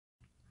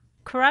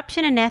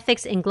Corruption and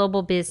ethics in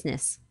global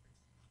business.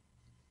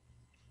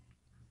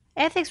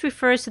 Ethics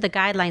refers to the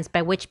guidelines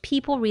by which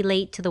people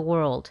relate to the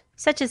world,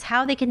 such as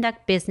how they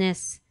conduct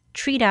business,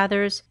 treat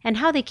others, and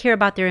how they care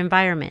about their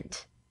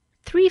environment.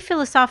 3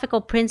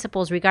 philosophical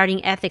principles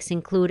regarding ethics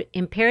include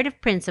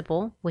imperative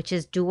principle, which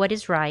is do what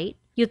is right,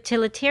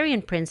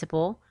 utilitarian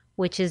principle,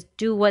 which is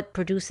do what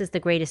produces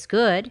the greatest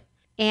good,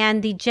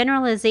 and the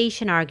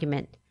generalization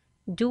argument,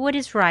 do what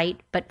is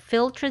right, but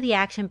filter the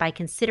action by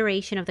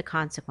consideration of the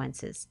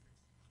consequences.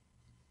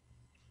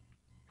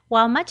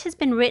 While much has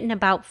been written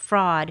about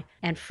fraud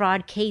and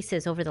fraud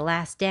cases over the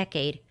last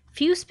decade,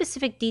 few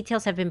specific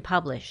details have been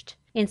published.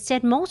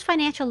 Instead, most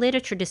financial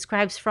literature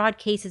describes fraud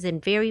cases in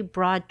very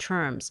broad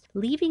terms,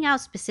 leaving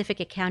out specific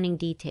accounting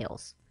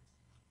details.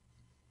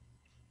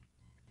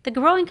 The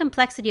growing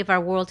complexity of our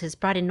world has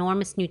brought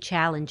enormous new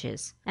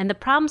challenges, and the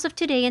problems of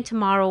today and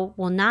tomorrow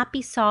will not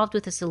be solved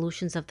with the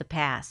solutions of the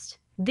past.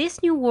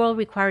 This new world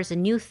requires a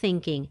new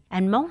thinking,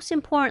 and most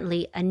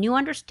importantly, a new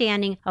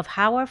understanding of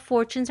how our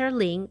fortunes are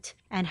linked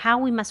and how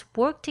we must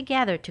work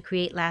together to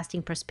create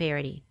lasting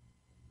prosperity.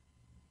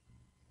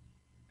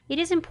 It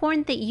is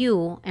important that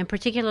you, and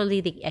particularly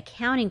the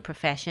accounting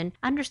profession,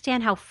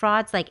 understand how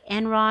frauds like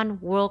Enron,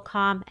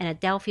 WorldCom, and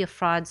Adelphia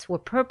frauds were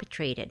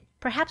perpetrated.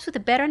 Perhaps with a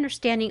better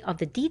understanding of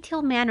the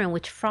detailed manner in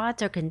which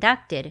frauds are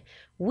conducted,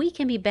 we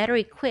can be better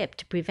equipped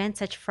to prevent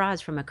such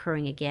frauds from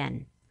occurring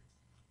again.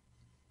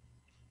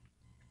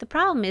 The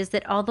problem is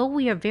that although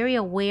we are very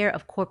aware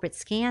of corporate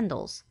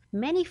scandals,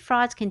 many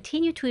frauds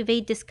continue to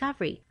evade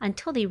discovery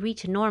until they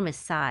reach enormous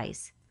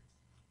size.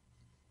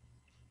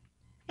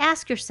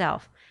 Ask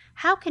yourself,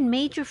 how can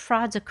major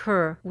frauds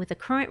occur with the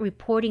current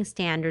reporting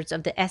standards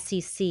of the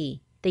SEC,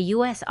 the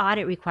U.S.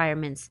 audit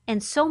requirements,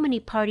 and so many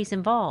parties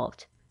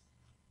involved?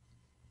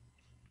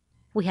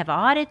 We have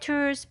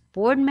auditors,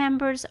 board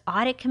members,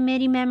 audit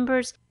committee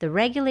members, the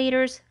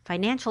regulators,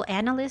 financial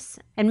analysts,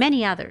 and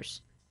many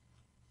others.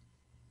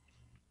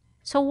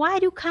 So why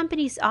do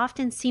companies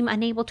often seem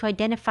unable to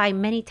identify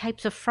many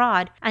types of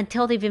fraud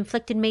until they've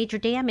inflicted major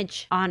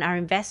damage on our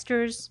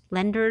investors,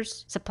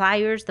 lenders,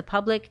 suppliers, the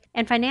public,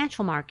 and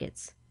financial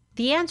markets?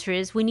 The answer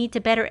is we need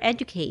to better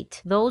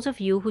educate those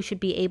of you who should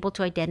be able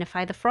to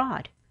identify the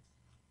fraud.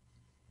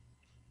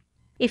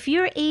 If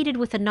you're aided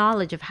with the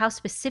knowledge of how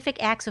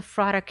specific acts of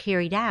fraud are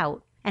carried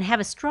out and have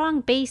a strong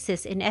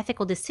basis in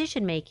ethical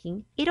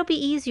decision-making, it'll be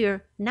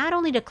easier not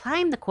only to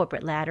climb the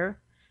corporate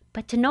ladder,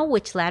 but to know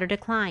which ladder to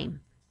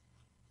climb.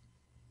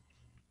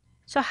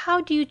 So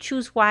how do you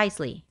choose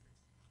wisely?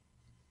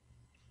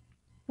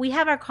 We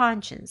have our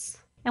conscience,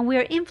 and we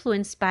are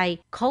influenced by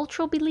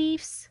cultural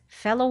beliefs,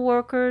 fellow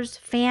workers,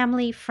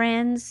 family,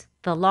 friends,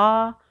 the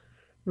law,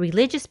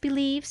 religious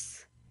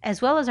beliefs,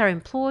 as well as our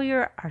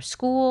employer, our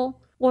school,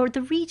 or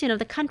the region of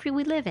the country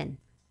we live in.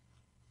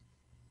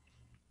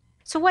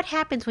 So what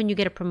happens when you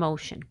get a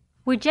promotion?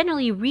 We're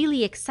generally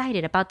really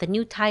excited about the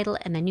new title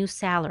and the new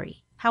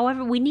salary.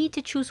 However, we need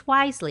to choose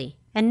wisely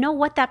and know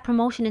what that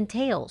promotion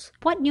entails.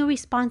 What new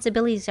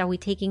responsibilities are we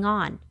taking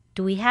on?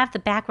 Do we have the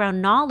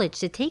background knowledge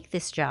to take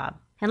this job?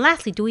 And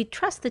lastly, do we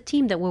trust the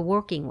team that we're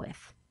working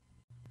with?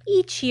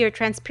 Each year,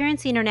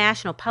 Transparency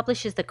International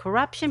publishes the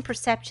Corruption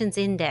Perceptions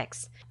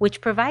Index,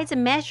 which provides a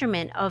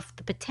measurement of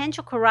the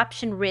potential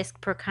corruption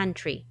risk per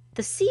country.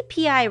 The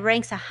CPI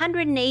ranks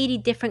 180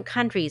 different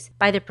countries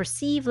by their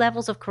perceived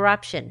levels of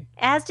corruption,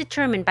 as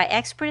determined by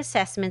expert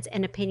assessments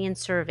and opinion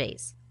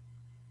surveys.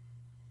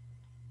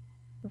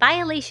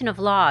 Violation of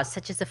laws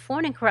such as the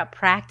Foreign and Corrupt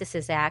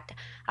Practices Act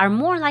are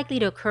more likely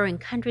to occur in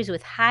countries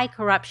with high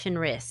corruption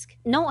risk.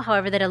 Note,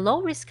 however, that a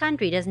low-risk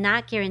country does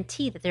not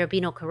guarantee that there will be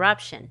no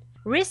corruption.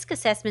 Risk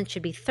assessment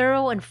should be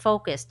thorough and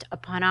focused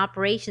upon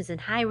operations in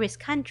high-risk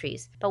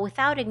countries, but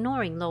without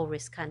ignoring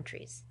low-risk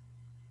countries.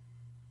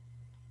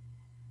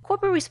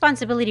 Corporate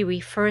responsibility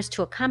refers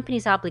to a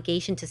company's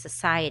obligation to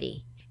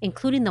society,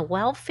 including the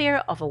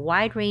welfare of a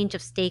wide range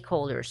of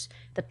stakeholders,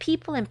 the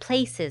people and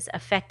places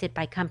affected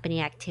by company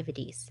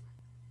activities.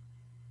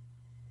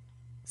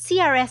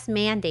 CRS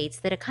mandates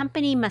that a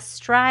company must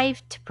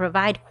strive to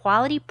provide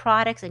quality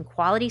products and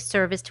quality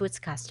service to its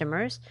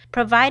customers,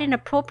 provide an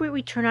appropriate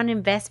return on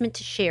investment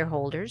to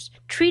shareholders,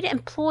 treat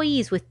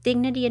employees with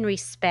dignity and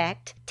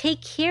respect,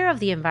 take care of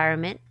the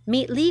environment,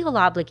 meet legal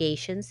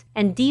obligations,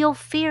 and deal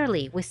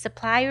fairly with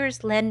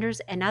suppliers,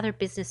 lenders, and other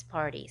business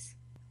parties.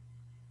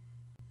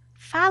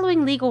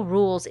 Following legal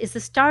rules is the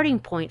starting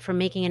point for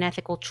making an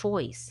ethical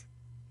choice.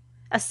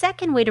 A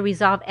second way to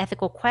resolve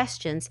ethical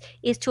questions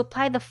is to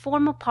apply the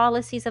formal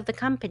policies of the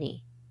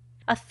company.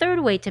 A third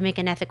way to make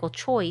an ethical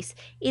choice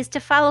is to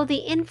follow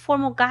the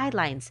informal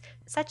guidelines,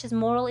 such as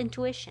moral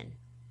intuition.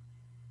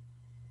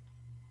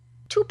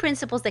 Two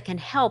principles that can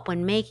help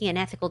when making an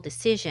ethical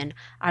decision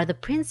are the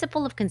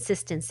principle of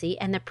consistency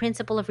and the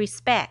principle of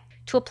respect.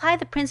 To apply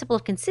the principle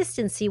of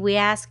consistency, we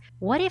ask,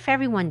 what if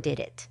everyone did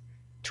it?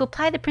 To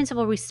apply the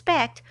principle of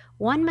respect,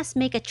 one must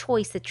make a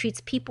choice that treats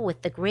people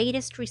with the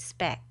greatest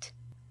respect.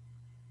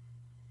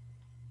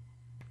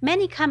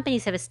 Many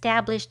companies have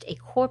established a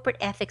corporate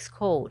ethics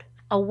code.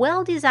 A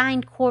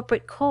well-designed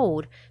corporate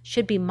code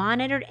should be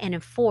monitored and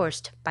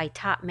enforced by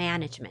top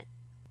management.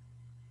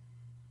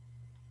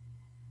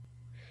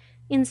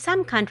 In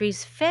some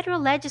countries,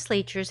 federal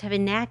legislatures have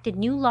enacted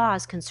new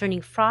laws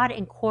concerning fraud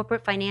and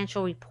corporate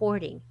financial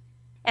reporting,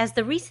 as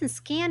the recent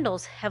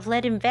scandals have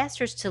led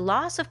investors to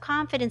loss of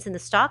confidence in the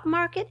stock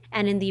market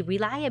and in the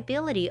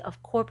reliability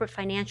of corporate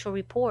financial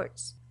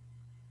reports.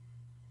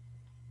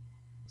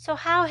 So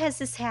how has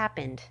this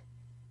happened?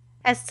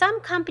 As some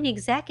company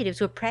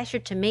executives were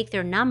pressured to make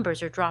their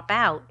numbers or drop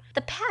out,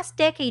 the past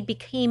decade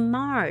became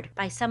marred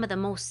by some of the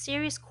most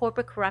serious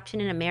corporate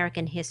corruption in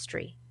American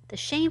history. The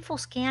shameful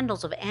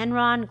scandals of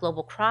Enron,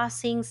 Global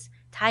Crossings,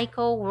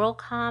 Tyco,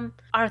 WorldCom,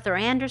 Arthur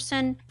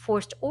Andersen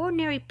forced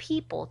ordinary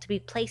people to be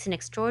placed in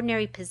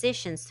extraordinary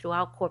positions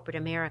throughout corporate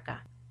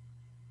America.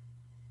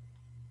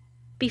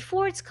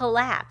 Before its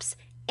collapse,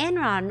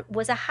 Enron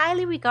was a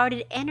highly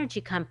regarded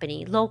energy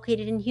company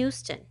located in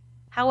Houston.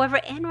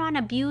 However, Enron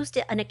abused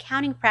an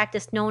accounting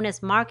practice known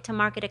as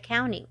mark-to-market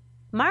accounting.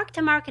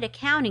 Mark-to-market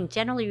accounting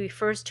generally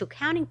refers to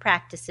accounting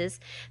practices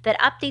that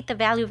update the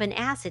value of an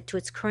asset to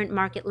its current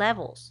market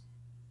levels.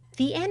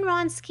 The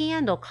Enron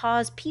scandal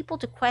caused people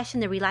to question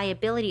the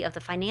reliability of the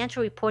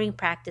financial reporting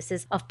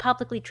practices of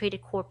publicly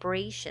traded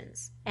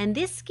corporations, and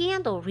this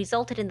scandal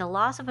resulted in the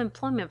loss of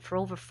employment for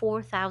over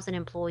 4,000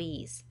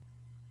 employees.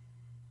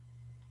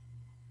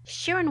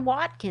 Sharon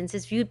Watkins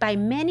is viewed by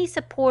many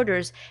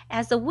supporters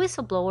as the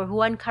whistleblower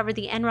who uncovered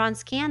the Enron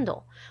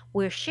scandal,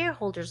 where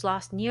shareholders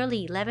lost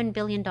nearly $11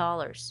 billion.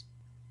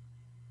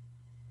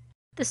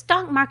 The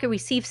stock market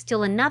received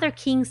still another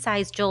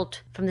king-size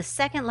jolt from the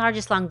second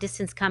largest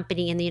long-distance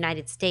company in the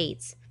United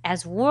States,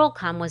 as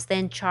WorldCom was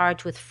then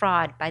charged with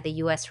fraud by the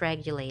U.S.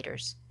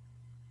 regulators.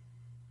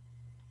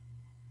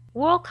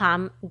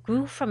 WorldCom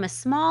grew from a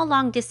small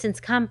long-distance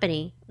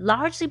company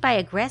largely by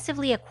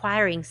aggressively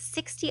acquiring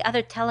 60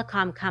 other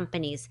telecom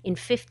companies in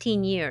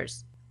 15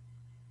 years.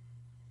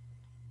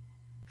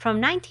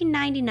 From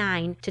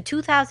 1999 to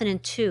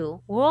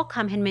 2002,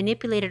 WorldCom had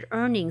manipulated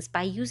earnings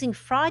by using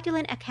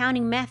fraudulent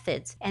accounting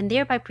methods and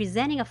thereby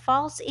presenting a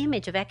false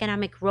image of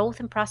economic growth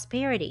and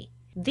prosperity.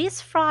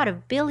 This fraud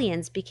of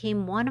billions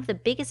became one of the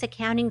biggest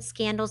accounting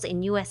scandals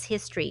in U.S.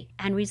 history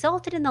and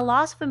resulted in the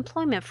loss of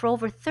employment for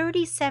over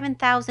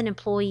 37,000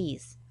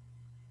 employees.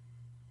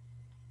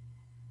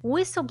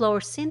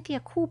 Whistleblower Cynthia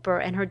Cooper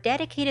and her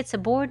dedicated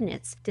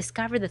subordinates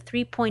discovered the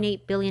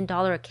 $3.8 billion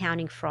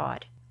accounting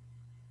fraud.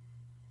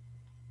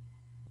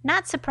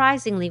 Not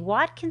surprisingly,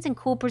 Watkins and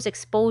Cooper's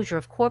exposure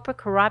of corporate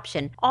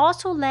corruption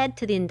also led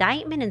to the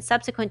indictment and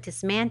subsequent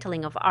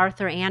dismantling of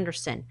Arthur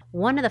Andersen,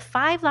 one of the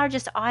 5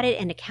 largest audit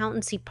and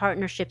accountancy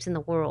partnerships in the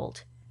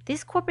world.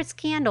 This corporate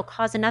scandal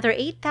caused another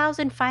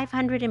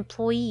 8,500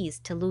 employees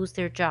to lose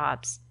their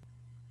jobs.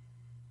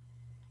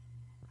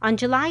 On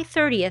July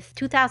 30,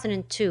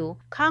 2002,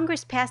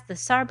 Congress passed the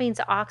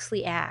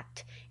Sarbanes-Oxley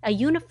Act, a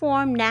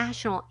uniform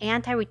national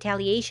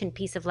anti-retaliation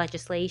piece of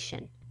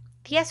legislation.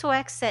 The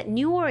SOX set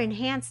new or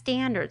enhanced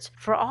standards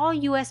for all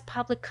U.S.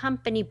 public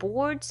company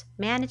boards,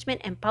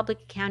 management, and public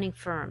accounting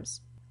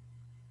firms.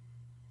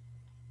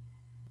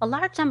 A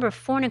large number of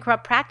Foreign and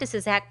Corrupt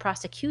Practices Act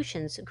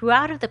prosecutions grew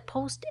out of the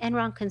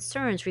post-Enron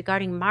concerns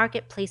regarding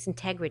marketplace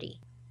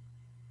integrity.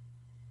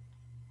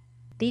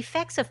 The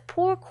effects of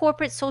poor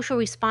corporate social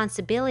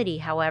responsibility,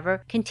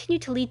 however,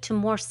 continued to lead to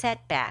more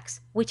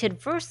setbacks, which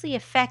adversely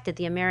affected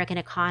the American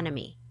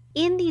economy.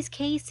 In these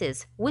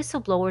cases,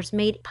 whistleblowers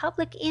made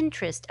public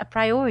interest a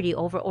priority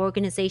over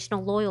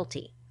organizational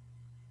loyalty.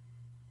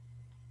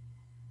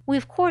 We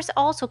of course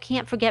also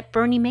can't forget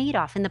Bernie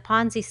Madoff and the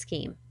Ponzi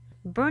scheme.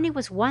 Bernie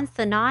was once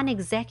the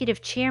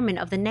non-executive chairman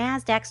of the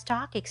NASDAQ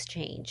stock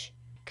exchange.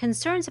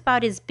 Concerns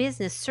about his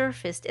business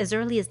surfaced as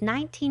early as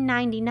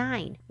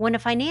 1999, when a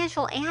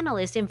financial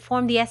analyst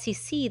informed the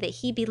SEC that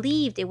he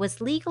believed it was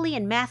legally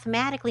and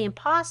mathematically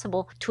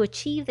impossible to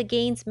achieve the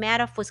gains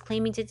Madoff was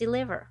claiming to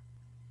deliver.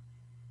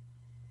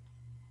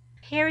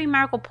 Harry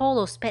Marco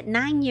Polo spent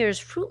 9 years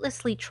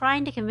fruitlessly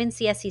trying to convince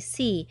the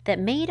SEC that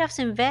Madoff's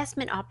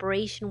investment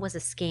operation was a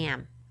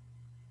scam.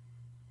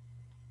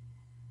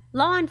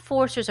 Law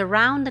enforcers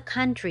around the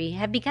country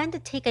have begun to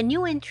take a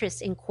new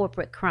interest in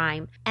corporate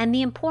crime and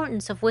the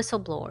importance of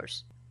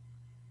whistleblowers.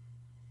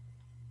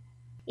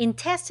 In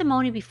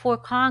testimony before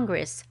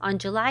Congress on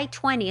July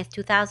 20,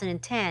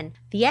 2010,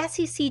 the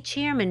SEC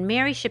Chairman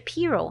Mary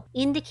Shapiro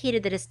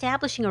indicated that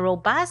establishing a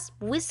robust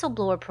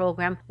whistleblower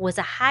program was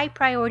a high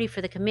priority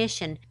for the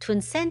Commission to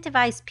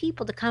incentivize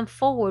people to come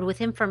forward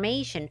with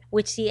information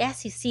which the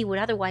SEC would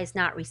otherwise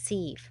not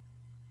receive.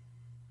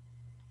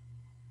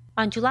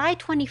 On July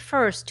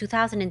 21,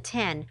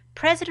 2010,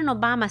 President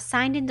Obama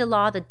signed into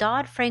law the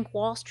Dodd-Frank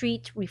Wall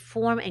Street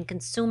Reform and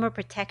Consumer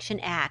Protection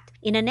Act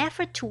in an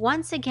effort to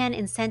once again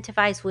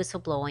incentivize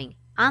whistleblowing.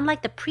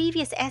 Unlike the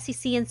previous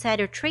SEC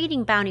insider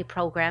trading bounty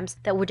programs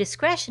that were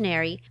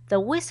discretionary,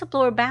 the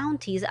whistleblower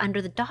bounties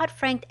under the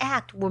Dodd-Frank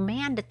Act were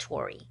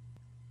mandatory.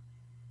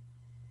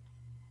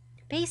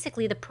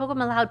 Basically, the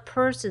program allowed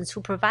persons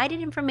who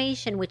provided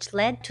information which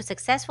led to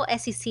successful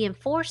SEC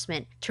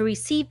enforcement to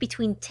receive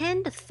between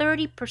 10 to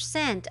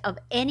 30% of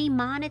any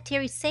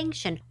monetary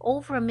sanction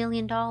over $1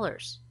 million.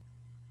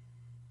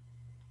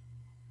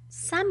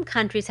 Some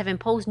countries have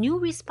imposed new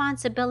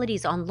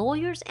responsibilities on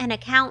lawyers and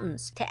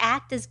accountants to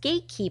act as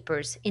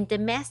gatekeepers in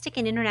domestic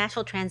and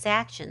international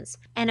transactions,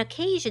 and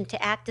occasion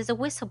to act as a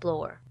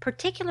whistleblower,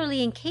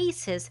 particularly in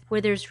cases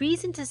where there's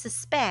reason to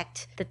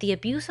suspect that the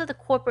abuse of the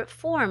corporate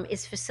form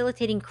is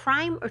facilitating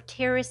crime or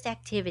terrorist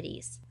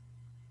activities.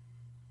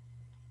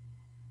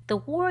 The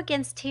war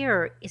against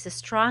terror is as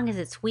strong as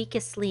its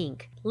weakest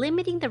link.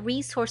 Limiting the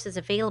resources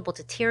available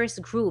to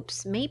terrorist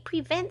groups may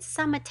prevent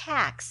some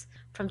attacks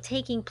from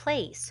taking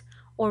place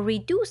or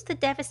reduce the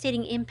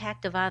devastating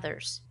impact of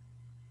others.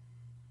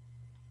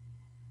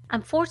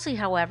 Unfortunately,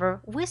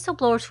 however,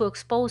 whistleblowers who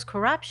expose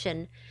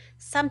corruption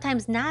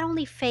sometimes not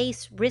only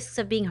face risks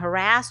of being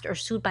harassed or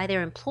sued by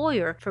their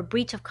employer for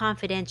breach of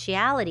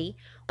confidentiality,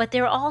 but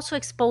they're also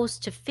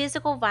exposed to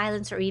physical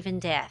violence or even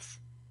death.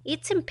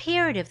 It's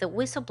imperative that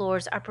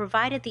whistleblowers are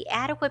provided the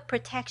adequate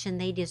protection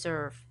they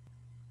deserve.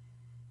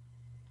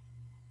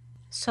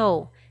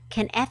 So,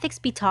 can ethics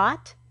be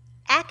taught?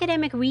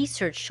 Academic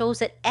research shows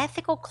that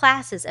ethical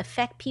classes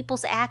affect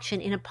people's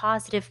action in a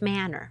positive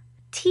manner.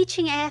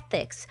 Teaching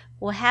ethics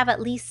will have at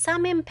least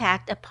some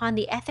impact upon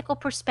the ethical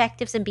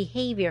perspectives and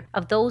behavior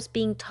of those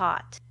being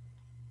taught.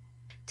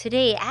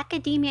 Today,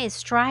 academia is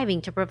striving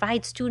to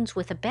provide students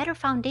with a better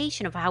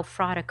foundation of how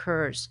fraud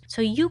occurs,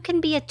 so you can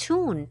be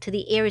attuned to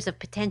the areas of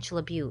potential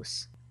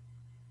abuse.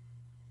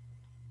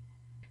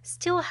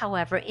 Still,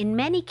 however, in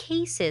many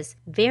cases,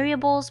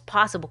 variables,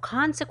 possible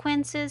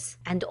consequences,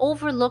 and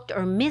overlooked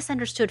or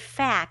misunderstood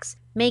facts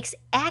makes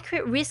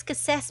accurate risk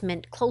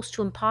assessment close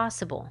to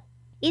impossible.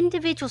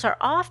 Individuals are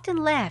often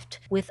left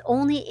with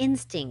only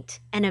instinct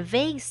and a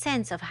vague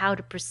sense of how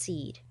to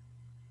proceed.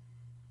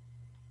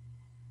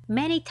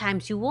 Many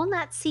times you will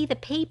not see the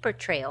paper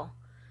trail,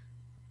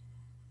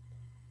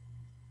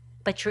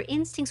 but your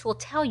instincts will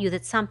tell you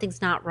that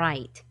something's not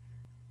right.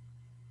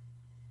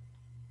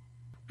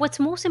 What's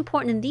most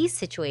important in these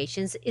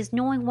situations is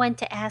knowing when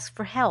to ask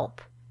for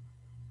help.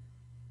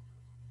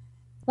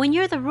 When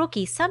you're the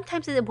rookie,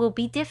 sometimes it will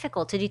be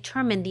difficult to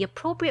determine the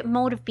appropriate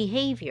mode of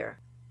behavior.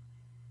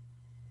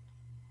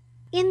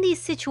 In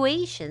these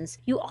situations,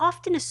 you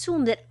often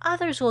assume that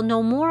others will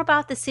know more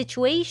about the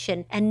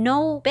situation and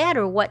know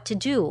better what to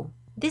do.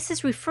 This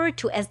is referred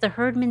to as the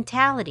herd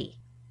mentality.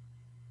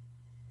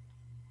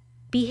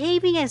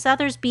 Behaving as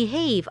others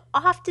behave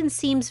often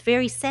seems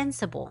very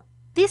sensible.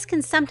 This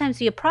can sometimes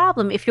be a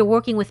problem if you're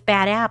working with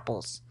bad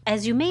apples,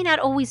 as you may not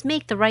always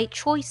make the right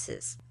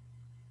choices.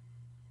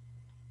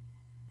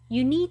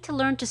 You need to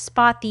learn to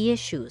spot the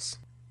issues.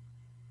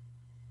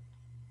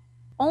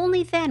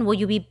 Only then will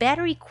you be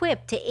better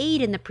equipped to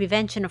aid in the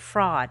prevention of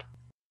fraud.